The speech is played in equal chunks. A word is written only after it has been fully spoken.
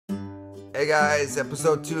Hey guys,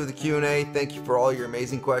 episode 2 of the Q&A. Thank you for all your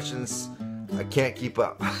amazing questions. I can't keep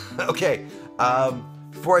up. Okay,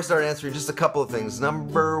 before I start answering, just a couple of things.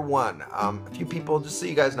 Number one, a few people, just so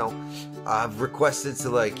you guys know, I've requested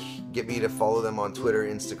to get me to follow them on Twitter,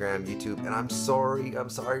 Instagram, YouTube, and I'm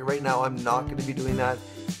sorry right now I'm not going to be doing that.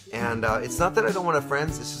 And it's not that I don't want to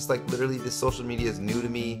friends, it's just literally this social media is new to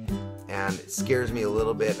me and it scares me a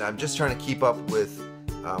little bit. And I'm just trying to keep up with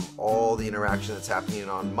all the interaction that's happening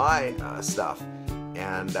on my stuff,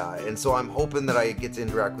 and so I'm hoping that I get to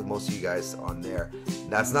interact with most of you guys on there.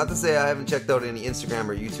 That's not to say I haven't checked out any Instagram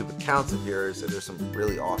or YouTube accounts of yours. There's some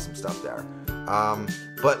really awesome stuff there.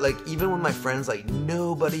 But even with my friends,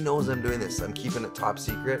 nobody knows I'm doing this. I'm keeping it top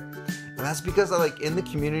secret, and that's because in the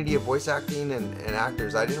community of voice acting and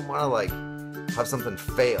actors, I didn't want to have something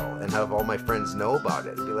fail and have all my friends know about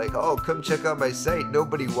it. Be like, oh, come check out my site.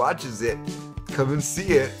 Nobody watches it. Come and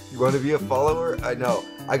see it. You want to be a follower? I know.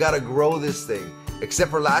 I gotta grow this thing. Except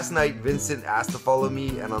for last night, Vincent asked to follow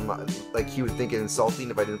me, and I'm he would think it insulting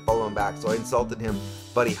if I didn't follow him back. So I insulted him.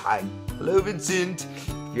 Buddy, hi. Hello, Vincent.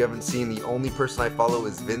 If you haven't seen, the only person I follow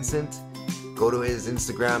is Vincent. Go to his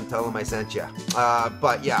Instagram, tell him I sent you.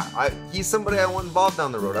 But yeah, he's somebody I want involved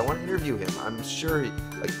down the road. I want to interview him. I'm sure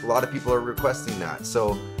a lot of people are requesting that.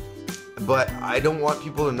 So. But I don't want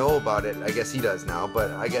people to know about it. I guess he does now,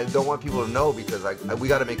 but I don't want people to know because we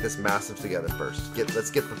got to make this massive together first.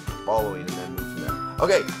 Let's get the following and then move from there.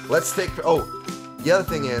 Okay, let's take. Oh, the other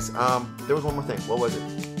thing is, there was one more thing. What was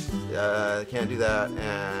it? Can't do that.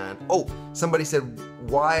 And somebody said,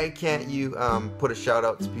 why can't you put a shout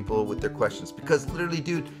out to people with their questions? Because literally,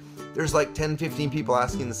 dude, there's 10, 15 people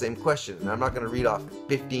asking the same question, and I'm not gonna read off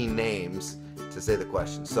 15 names to say the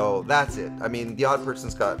question. So that's it. I mean, the odd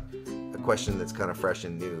person's got question that's kind of fresh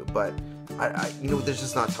and new, but I there's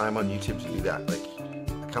just not time on YouTube to do that.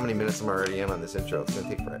 How many minutes am I already in on this intro? It's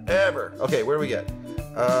gonna take forever. Okay, where do we get?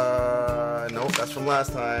 Nope, that's from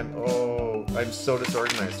last time. Oh, I'm so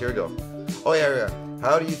disorganized. Here we go. Oh yeah.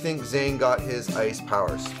 How do you think Zane got his ice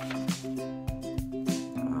powers?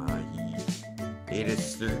 He ate a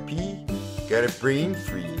Slurpee, got a brain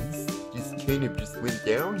freeze, just went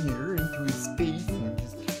down here into his space and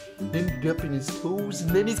just ended up in his toes,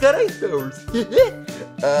 and then he's got ice powers.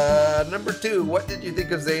 Number 2, what did you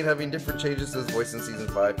think of Zane having different changes to his voice in season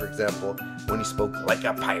 5, for example, when he spoke like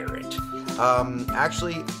a pirate?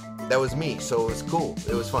 Actually, that was me, so it was cool.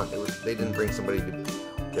 It was fun. They didn't bring somebody to.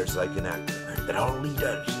 There's an actor that all he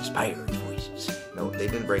does is pirate voices. No, they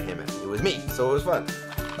didn't bring him in. It was me, so it was fun.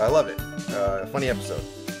 I loved it. Funny episode.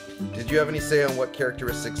 Did you have any say on what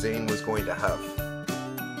characteristics Zane was going to have?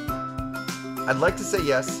 I'd like to say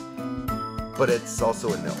yes, but it's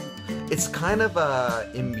also a no. It's kind of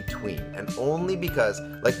in between, and only because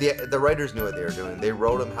the writers knew what they were doing. They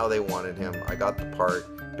wrote him how they wanted him. I got the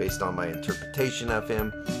part based on my interpretation of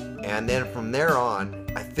him, and then from there on,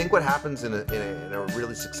 I think what happens in a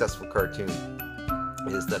really successful cartoon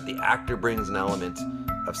is that the actor brings an element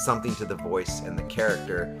of something to the voice and the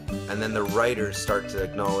character, and then the writers start to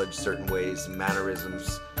acknowledge certain ways,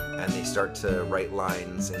 mannerisms, and they start to write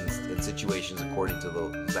lines and situations according to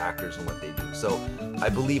those actors and what they do. So I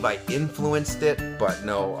believe I influenced it, but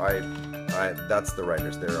no, that's the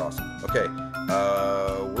writers. They're awesome. Okay,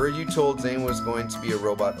 were you told Zane was going to be a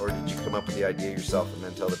robot, or did you come up with the idea yourself and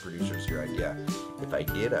then tell the producers your idea? If I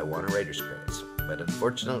did, I want a writer's credits, but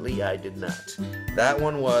unfortunately I did not. That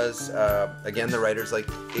one was, again, the writers,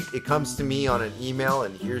 it comes to me on an email,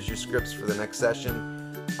 and here's your scripts for the next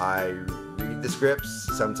session. I read the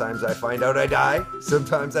scripts. Sometimes I find out I die.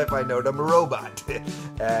 Sometimes I find out I'm a robot.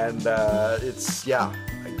 And I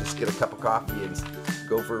just get a cup of coffee and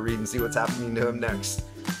go for a read and see what's happening to him next.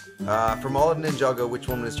 From all of Ninjago, which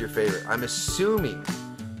one was your favorite? I'm assuming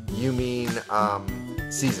you mean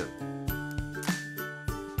season.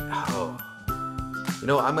 Oh. I'm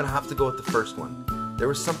going to have to go with the first one. There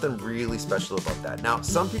was something really special about that. Now,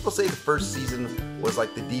 some people say the first season was the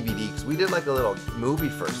DVD, because we did a little movie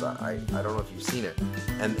first. I don't know if you've seen it.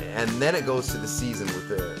 And then it goes to the season with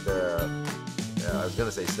the I was going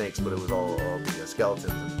to say snakes, but it was all the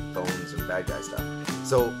skeletons and bones and bad guy stuff.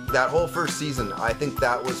 So that whole first season, I think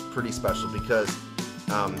that was pretty special because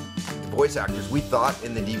the voice actors, we thought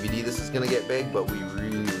in the DVD this was going to get big, but we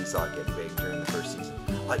really saw it get big during the first season.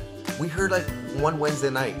 We heard one Wednesday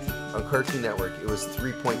night on Cartoon Network, it was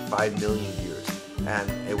 3.5 million viewers, and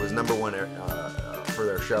it was number 1 for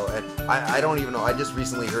their show. And I don't even know, I just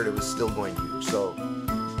recently heard it was still going huge. So,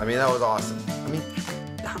 I mean, that was awesome. I mean,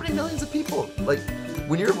 how many millions of people?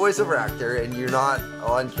 when you're a voiceover actor and you're not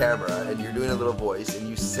on camera and you're doing a little voice and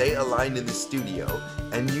you say a line in the studio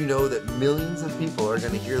and you know that millions of people are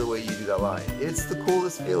going to hear the way you do that line, it's the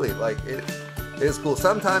coolest feeling. Like, it is cool.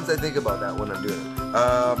 Sometimes I think about that when I'm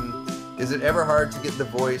doing it. Is it ever hard to get the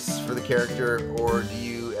voice for the character, or do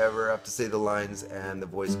you ever have to say the lines and the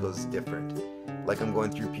voice goes different? Like I'm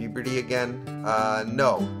going through puberty again?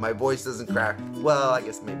 No, my voice doesn't crack. Well, I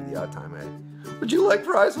guess maybe the odd time would you like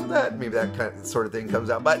fries with that? Maybe that kind of sort of thing comes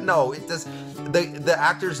out. But no, it does. The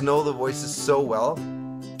actors know the voices so well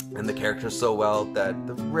and the characters so well that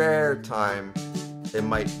the rare time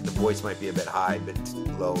the voice might be a bit high, a bit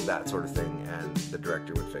low, that sort of thing, and the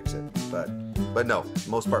director would fix it. But no,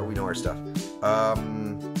 most part we know our stuff.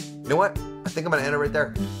 You know what? I think I'm gonna end it right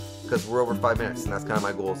there because we're over 5 minutes, and that's kind of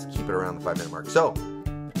my goal, is to keep it around the 5 minute mark. So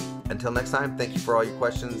until next time, thank you for all your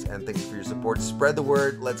questions and thank you for your support. Spread the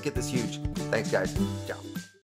word. Let's get this huge. Thanks, guys. Ciao.